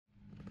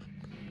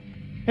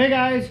Hey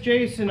guys,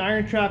 Jason,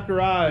 IronTrap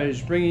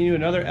Garage, bringing you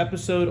another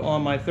episode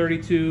on my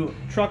 32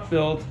 truck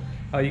build.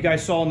 You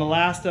guys saw in the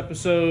last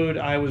episode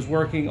I was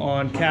working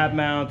on cab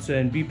mounts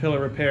and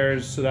B-pillar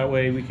repairs, so that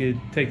way we could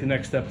take the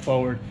next step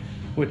forward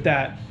with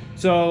that.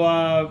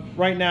 So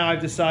right now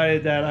I've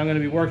decided that I'm going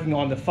to be working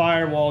on the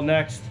Firewall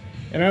next,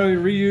 and I'm going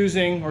to be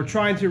reusing or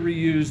trying to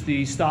reuse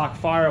the stock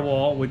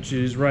Firewall, which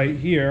is right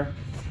here.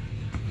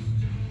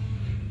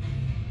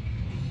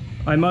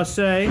 I must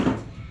say, look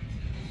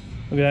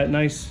at that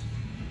nice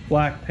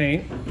black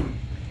paint.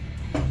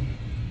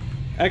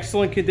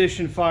 Excellent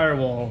condition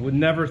Firewall. Would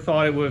never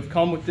thought it would have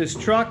come with this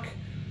truck.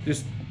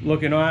 Just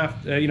looking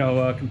after,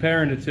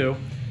 comparing the two.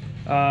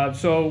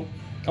 So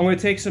I'm going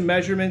to take some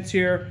measurements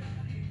here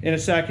in a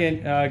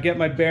second, get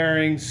my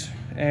bearings,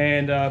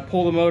 and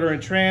pull the motor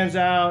and trans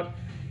out,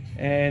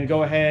 and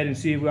go ahead and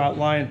see about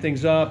lining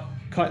things up,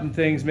 cutting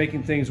things,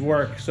 making things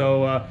work.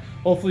 So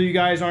hopefully you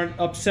guys aren't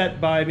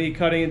upset by me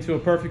cutting into a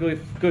perfectly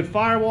good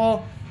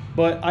Firewall,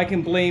 but I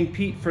can blame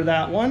Pete for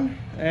that one.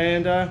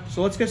 And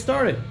so let's get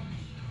started.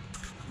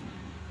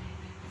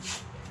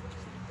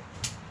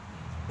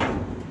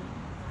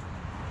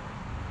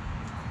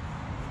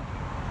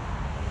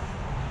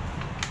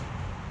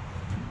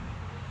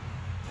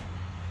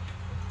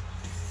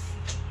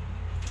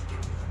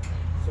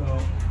 So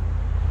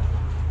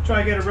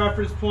try to get a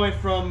reference point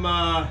from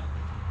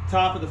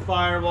top of the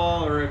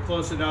Firewall, or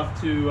close enough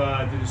to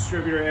the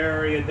distributor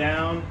area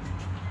down,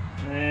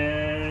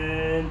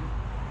 and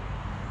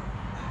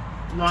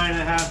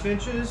 9.5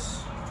 inches.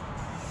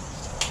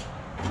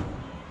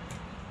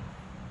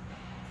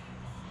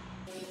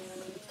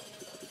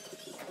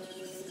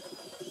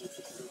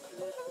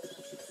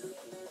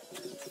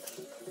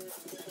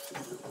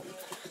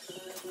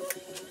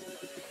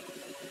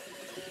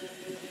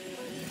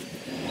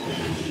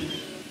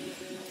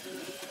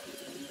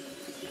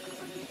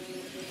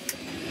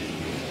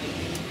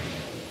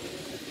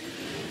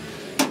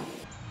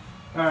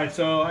 Alright,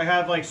 so I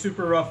have like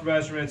super rough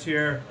measurements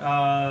here.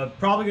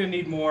 Probably going to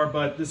need more,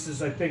 but this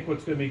is, I think,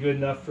 what's going to be good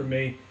enough for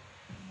me.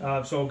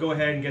 So I'll go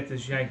ahead and get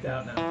this yanked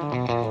out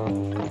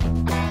now.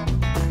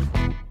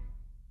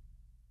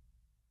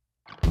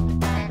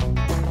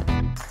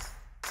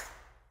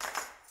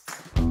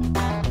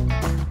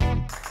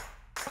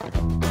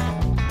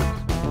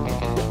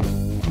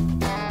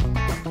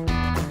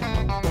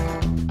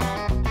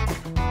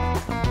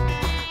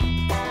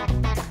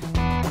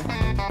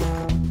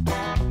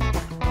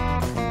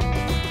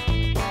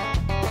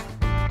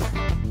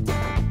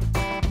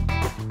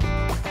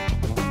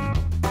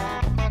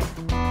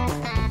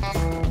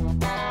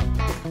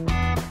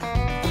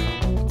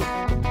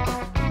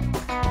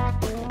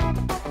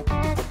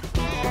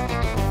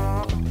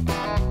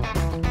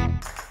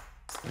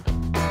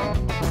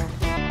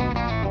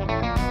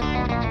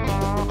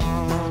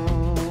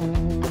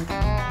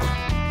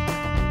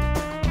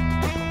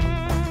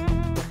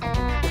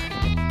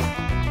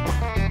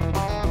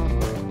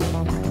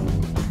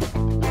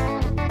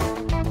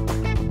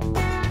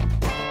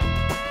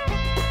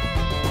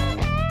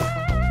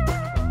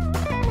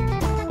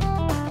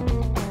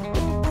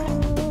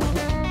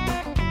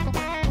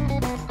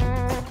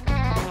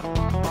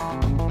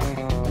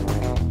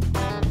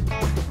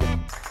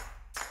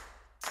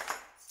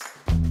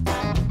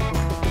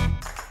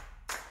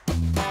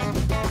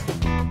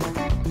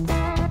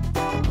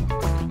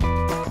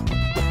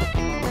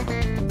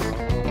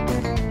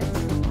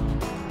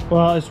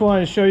 Well, I just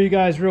wanted to show you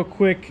guys real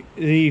quick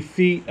the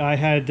feet. I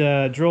had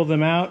drilled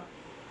them out,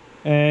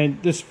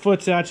 and this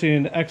foot's actually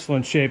in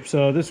excellent shape,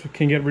 so this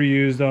can get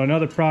reused on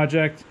another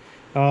project.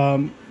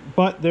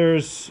 But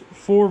there's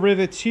 4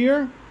 rivets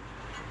here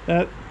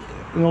that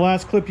in the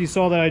last clip you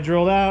saw that I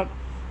drilled out,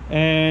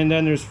 and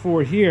then there's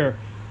 4 here.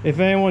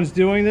 If anyone's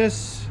doing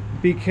this,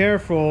 be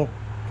careful,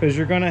 because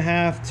you're going to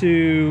have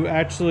to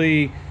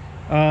actually,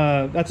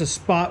 that's a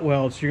spot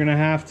weld, so you're going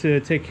to have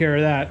to take care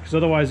of that, because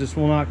otherwise this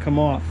will not come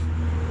off.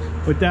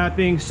 With that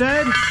being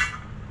said,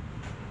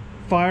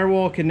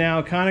 Firewall can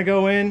now kind of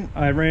go in.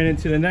 I ran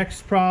into the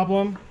next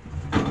problem,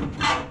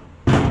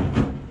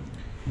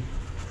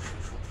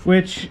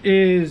 which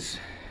is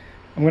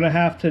I'm going to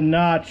have to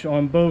notch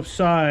on both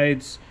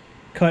sides,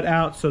 cut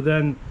out, so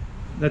then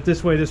that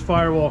this way this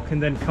Firewall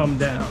can then come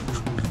down.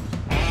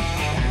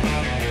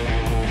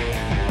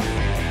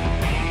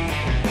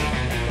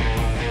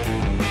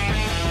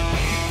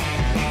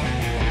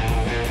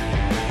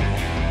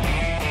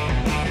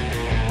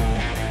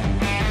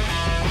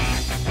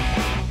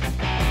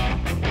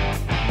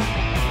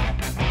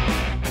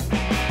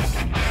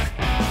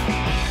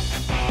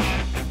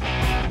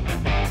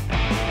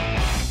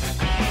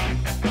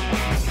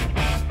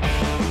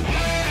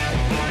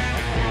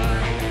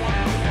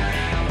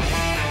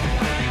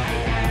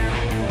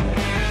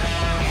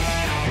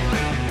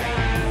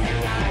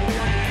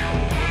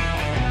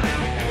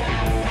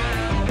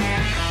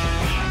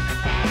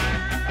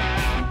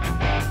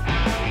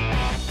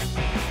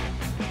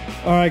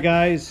 Alright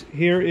guys,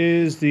 here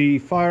is the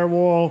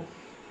Firewall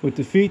with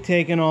the feet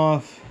taken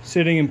off,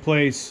 sitting in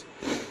place.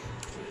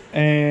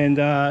 And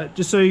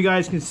just so you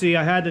guys can see,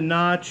 I had to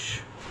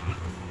notch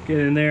get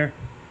in there,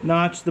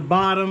 notch the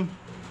bottom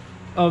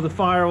of the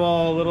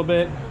firewall a little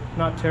bit,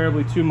 not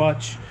terribly too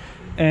much,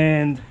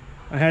 and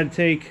I had to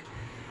take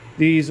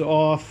these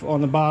off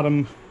on the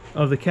bottom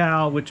of the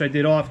cowl, which I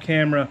did off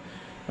camera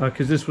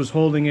because this was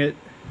holding it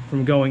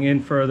from going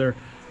in further.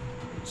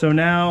 So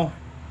now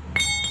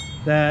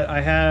that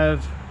I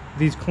have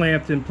these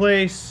clamped in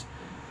place,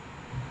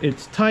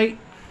 it's tight.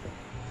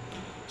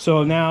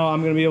 So now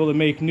I'm going to be able to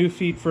make new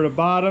feet for the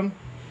bottom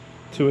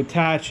to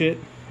attach it,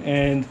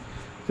 and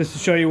just to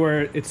show you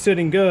where it's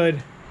sitting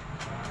good,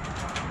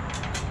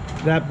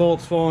 that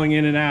bolt's falling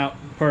in and out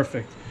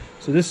perfect.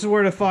 So this is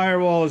where the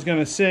firewall is going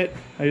to sit.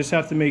 I just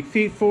have to make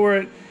feet for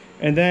it,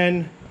 and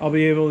then I'll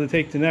be able to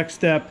take the next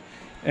step,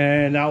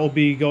 and that will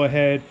be go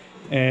ahead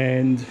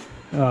and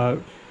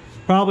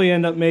probably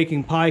end up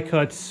making pie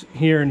cuts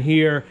here and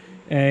here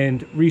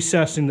and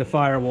recessing the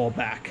firewall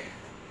back.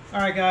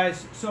 Alright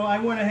guys, so I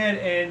went ahead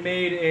and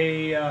made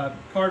a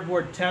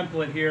cardboard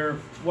template here,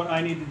 what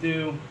I need to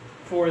do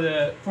for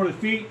the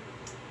feet.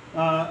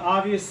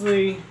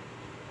 Obviously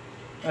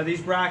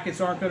these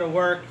brackets aren't going to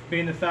work,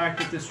 being the fact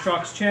that this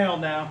truck's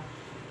channeled now.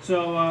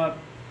 So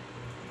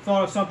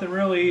thought of something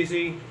really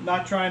easy,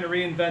 not trying to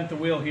reinvent the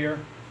wheel here.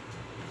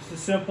 Just a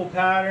simple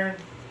pattern.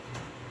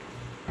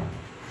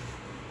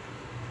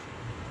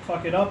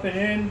 Tuck it up and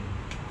in,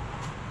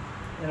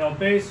 and I'll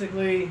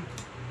basically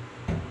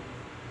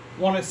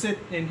want to sit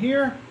in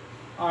here.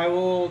 I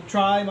will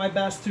try my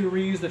best to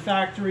reuse the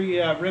factory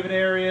rivet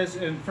areas,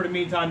 and for the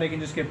meantime they can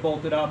just get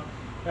bolted up.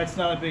 That's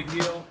not a big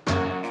deal.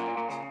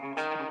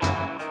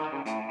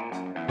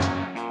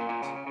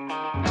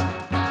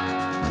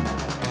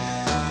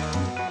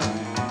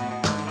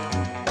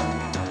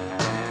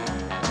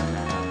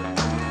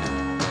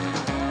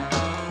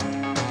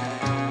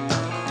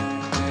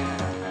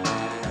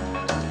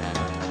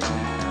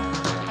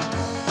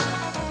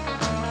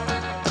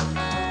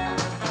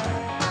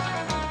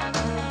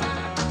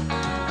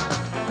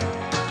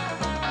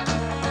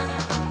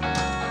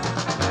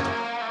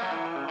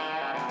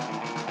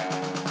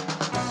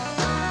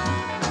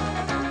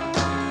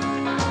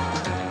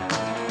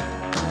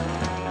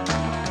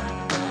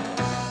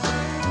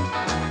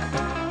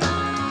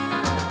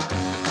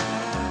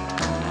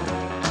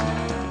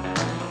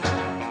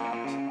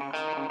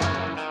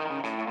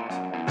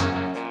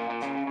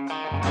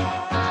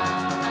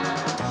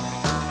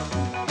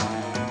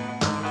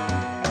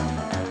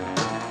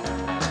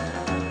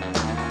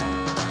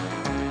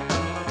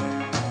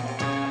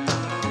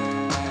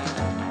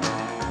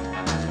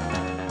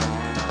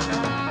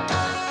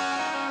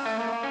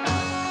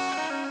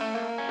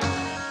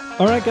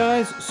 Alright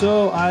guys,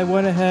 so I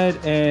went ahead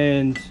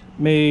and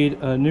made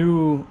a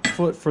new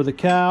foot for the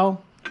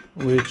cowl,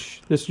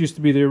 which this used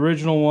to be the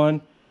original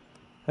one.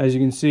 As you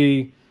can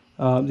see,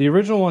 the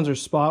original ones are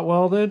spot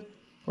welded,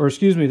 or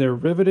excuse me, they're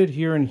riveted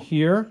here and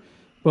here,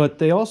 but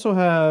they also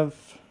have,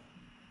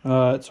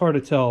 it's hard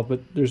to tell, but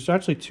there's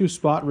actually 2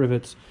 spot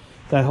rivets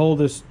that hold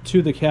this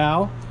to the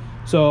cowl.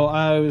 So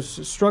I was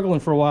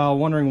struggling for a while,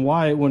 wondering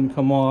why it wouldn't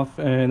come off,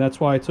 and that's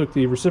why I took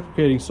the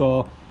reciprocating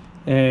saw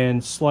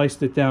and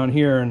sliced it down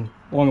here, and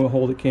along the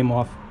hole it came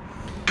off.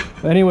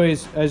 But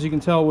anyways, as you can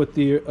tell with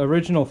the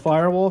original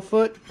firewall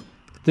foot,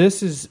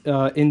 this is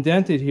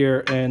indented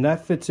here, and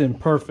that fits in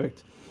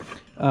perfect.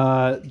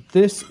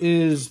 This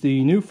is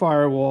the new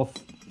firewall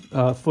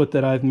foot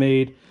that I've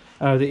made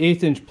out of the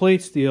 1/8 inch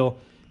plate steel,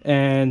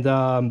 and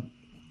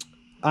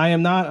I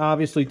am not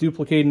obviously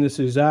duplicating this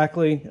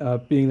exactly,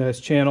 being that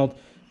it's channeled,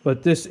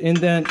 but this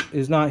indent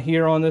is not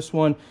here on this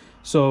one,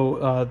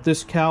 so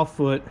this cowl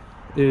foot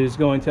is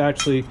going to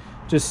actually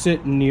just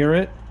sit near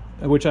it,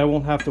 which I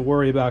won't have to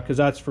worry about because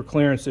that's for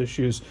clearance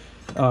issues.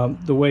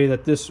 The way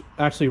that this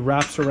actually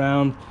wraps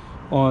around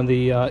on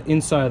the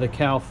inside of the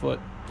cowl foot,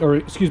 or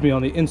excuse me,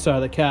 on the inside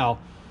of the cowl.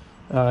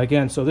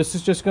 Again, so this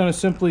is just going to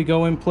simply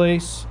go in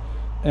place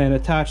and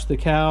attach the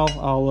cowl.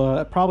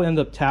 I'll probably end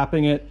up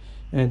tapping it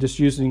and just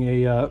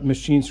using a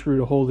machine screw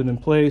to hold it in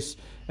place.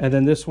 And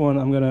then this one,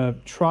 I'm going to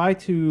try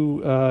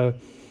to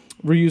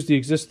reuse the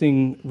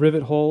existing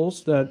rivet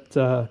holes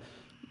that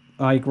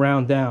I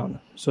ground down,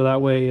 so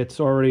that way it's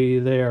already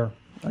there.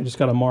 I just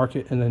got to mark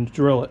it and then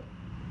drill it.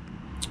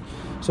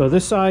 So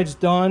this side's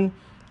done.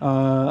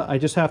 I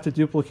just have to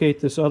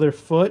duplicate this other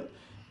foot,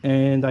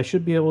 and I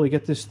should be able to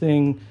get this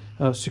thing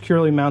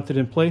securely mounted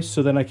in place,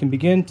 so then I can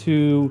begin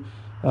to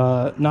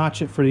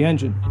notch it for the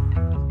engine.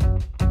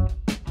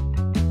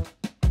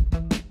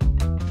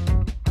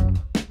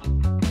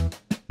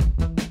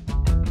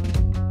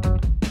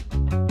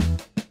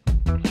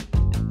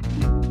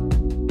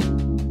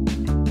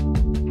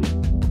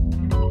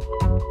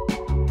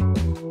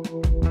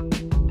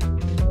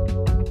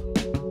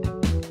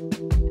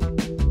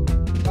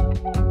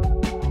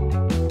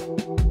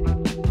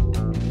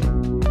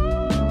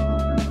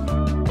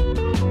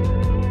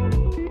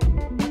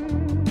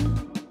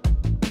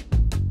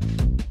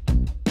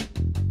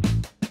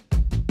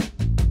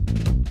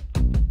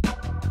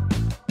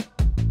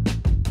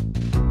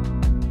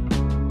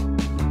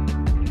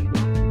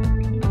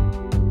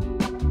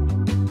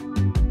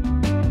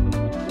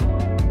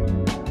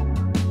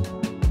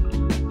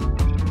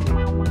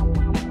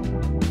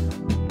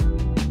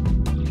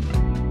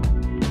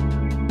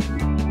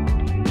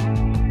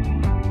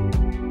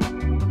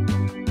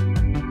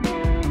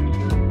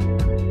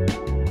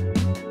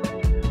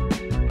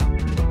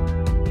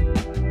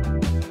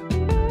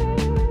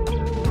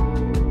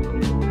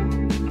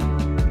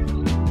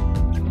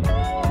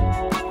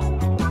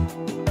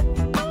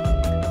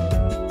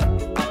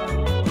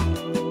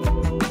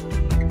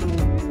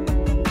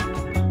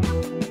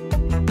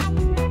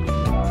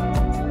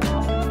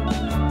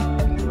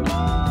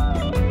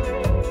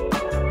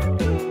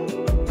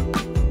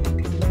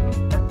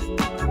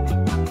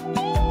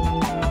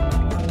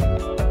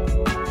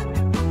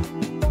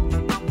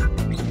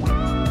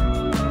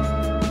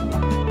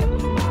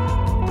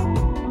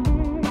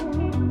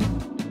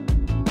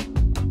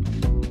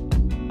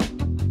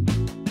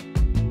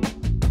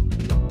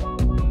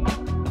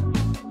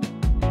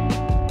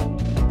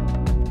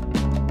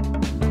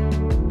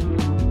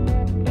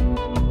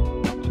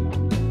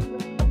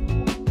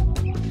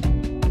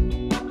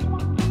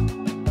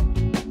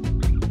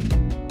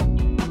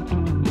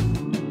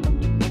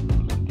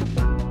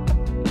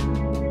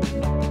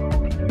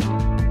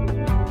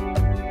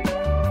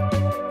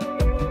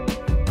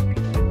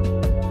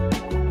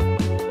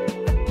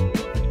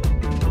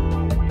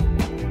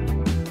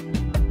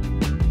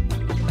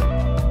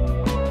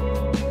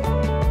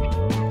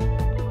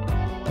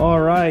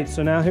 right,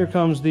 so now here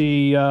comes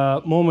the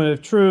moment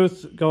of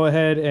truth. Go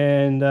ahead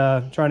and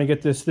trying to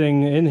get this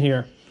thing in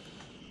here.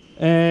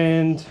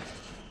 And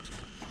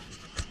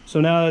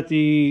so now that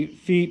the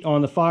feet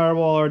on the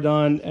firewall are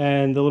done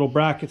and the little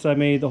brackets I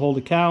made to hold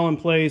the cowl in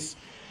place,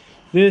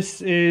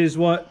 this is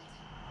what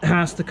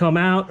has to come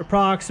out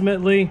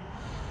approximately.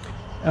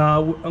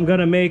 I'm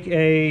gonna make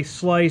a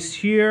slice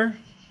here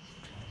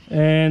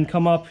and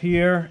come up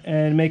here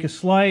and make a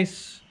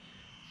slice,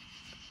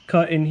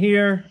 cut in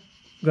here.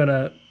 I'm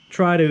gonna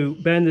try to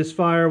bend this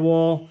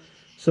firewall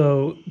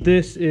so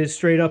this is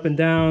straight up and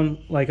down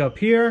like up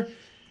here,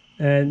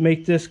 and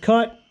make this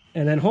cut,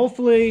 and then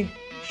hopefully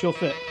she'll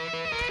fit.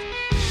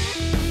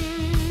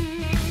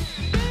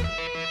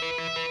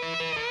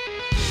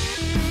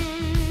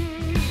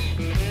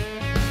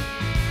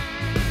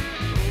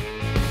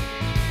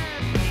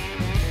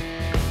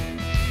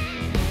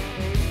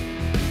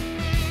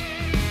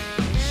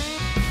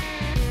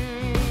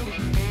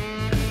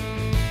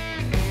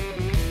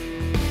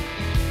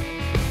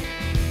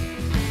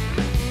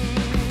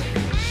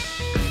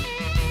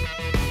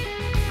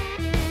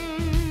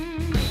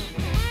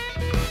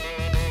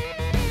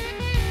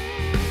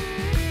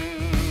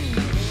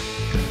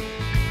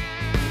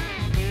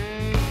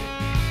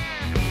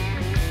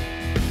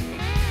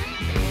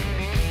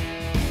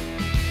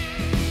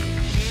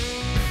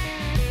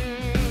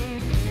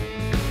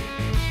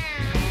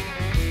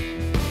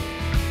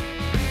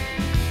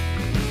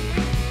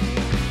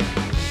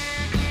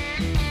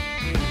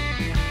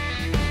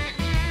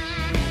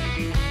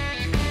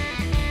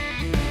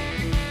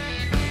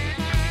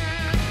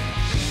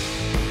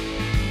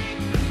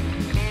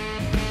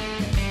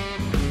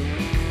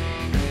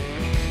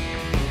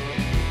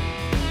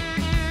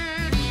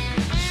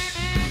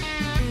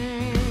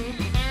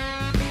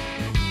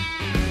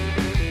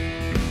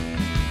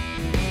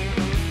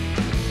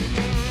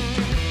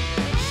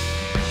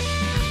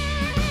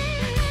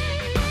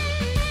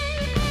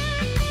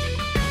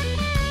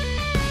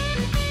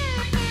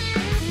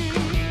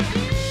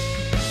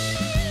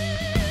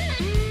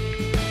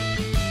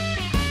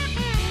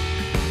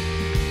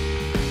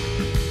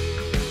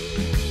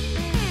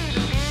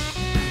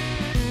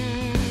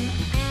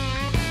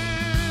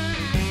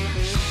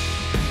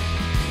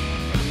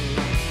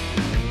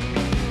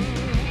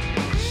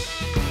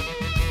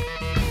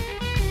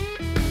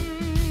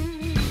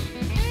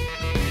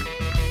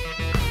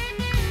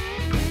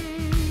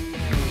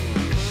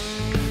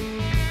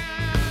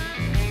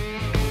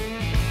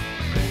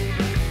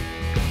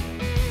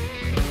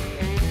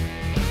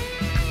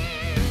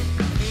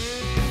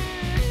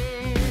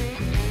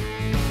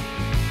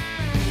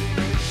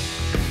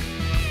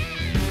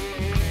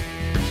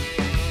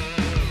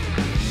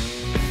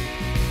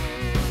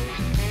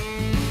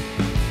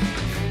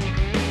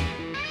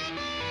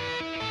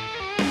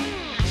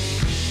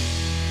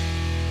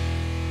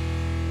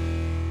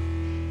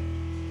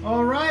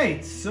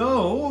 Alright,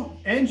 so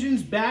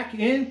engine's back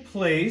in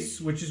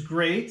place, which is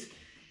great,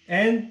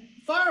 and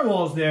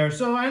firewall's there.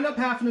 So I end up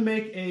having to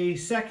make a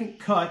second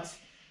cut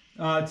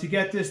to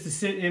get this to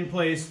sit in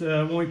place.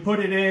 When we put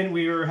it in,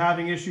 we were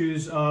having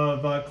issues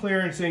of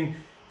clearancing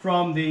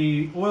from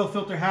the oil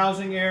filter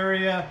housing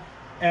area,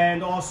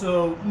 and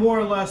also more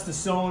or less the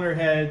cylinder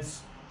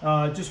heads,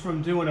 just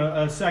from doing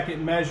a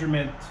second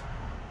measurement,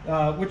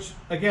 which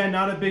again,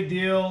 not a big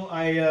deal.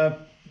 I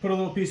put a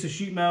little piece of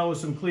sheet metal with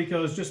some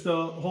clecos just to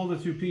hold the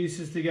two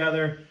pieces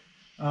together,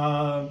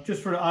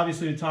 just for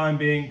obviously the time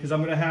being, because I'm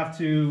going to have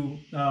to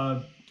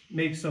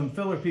make some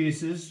filler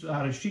pieces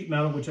out of sheet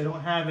metal, which I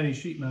don't have any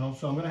sheet metal,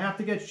 so I'm going to have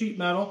to get sheet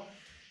metal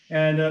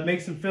and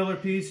make some filler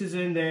pieces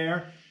in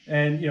there,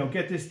 and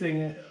get this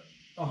thing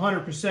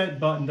 100%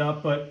 buttoned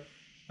up. But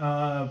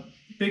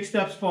big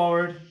steps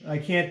forward. I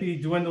can't be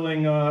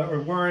dwindling or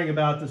worrying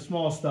about the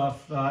small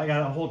stuff. I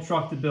got a whole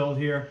truck to build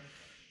here,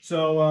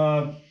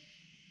 so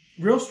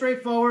real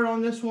straightforward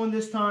on this one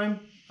this time,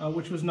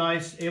 which was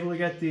nice. Able to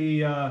get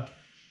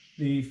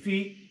the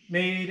feet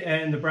made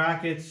and the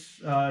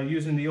brackets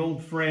using the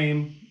old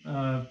frame.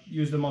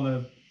 Used them on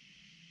the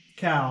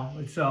cowl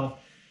itself.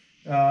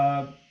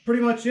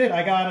 Pretty much it.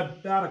 I got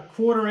about a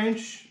 1/4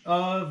 inch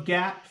of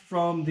gap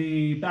from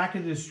the back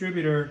of the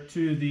distributor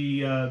to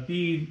the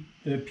bead,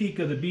 the peak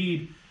of the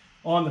bead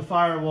on the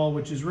firewall,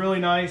 which is really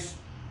nice.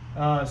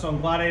 So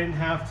I'm glad I didn't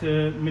have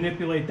to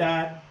manipulate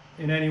that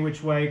in any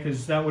which way,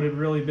 because that would have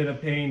really been a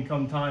pain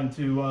come time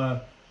to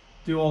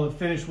do all the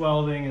finish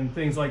welding and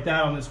things like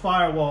that on this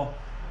firewall.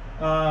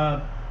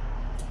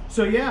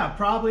 So yeah,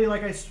 probably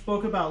like I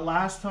spoke about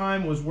last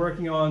time, was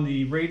working on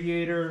the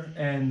radiator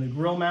and the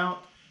grill mount,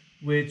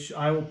 which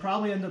I will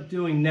probably end up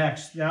doing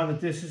next. Now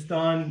that this is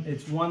done,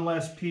 it's one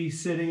less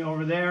piece sitting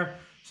over there,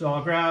 so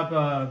I'll grab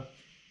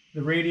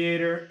the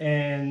radiator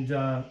and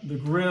the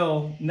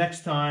grill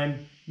next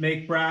time,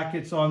 make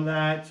brackets on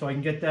that so I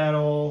can get that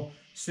all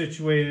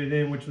situated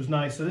in, which was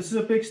nice. So this is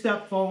a big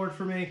step forward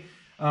for me.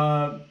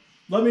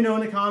 Let me know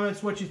in the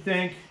comments what you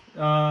think.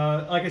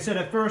 Like I said,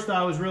 at first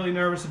I was really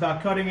nervous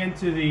about cutting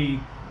into the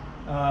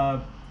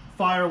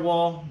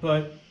firewall,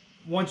 but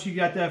once you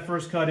got that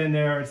first cut in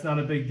there, it's not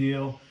a big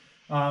deal.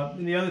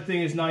 And the other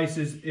thing is nice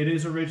is it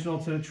is original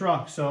to the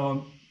truck, so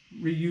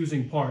I'm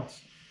reusing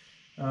parts.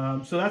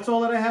 So that's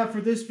all that I have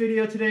for this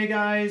video today,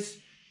 guys.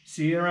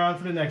 See you around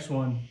for the next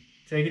one.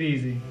 Take it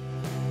easy.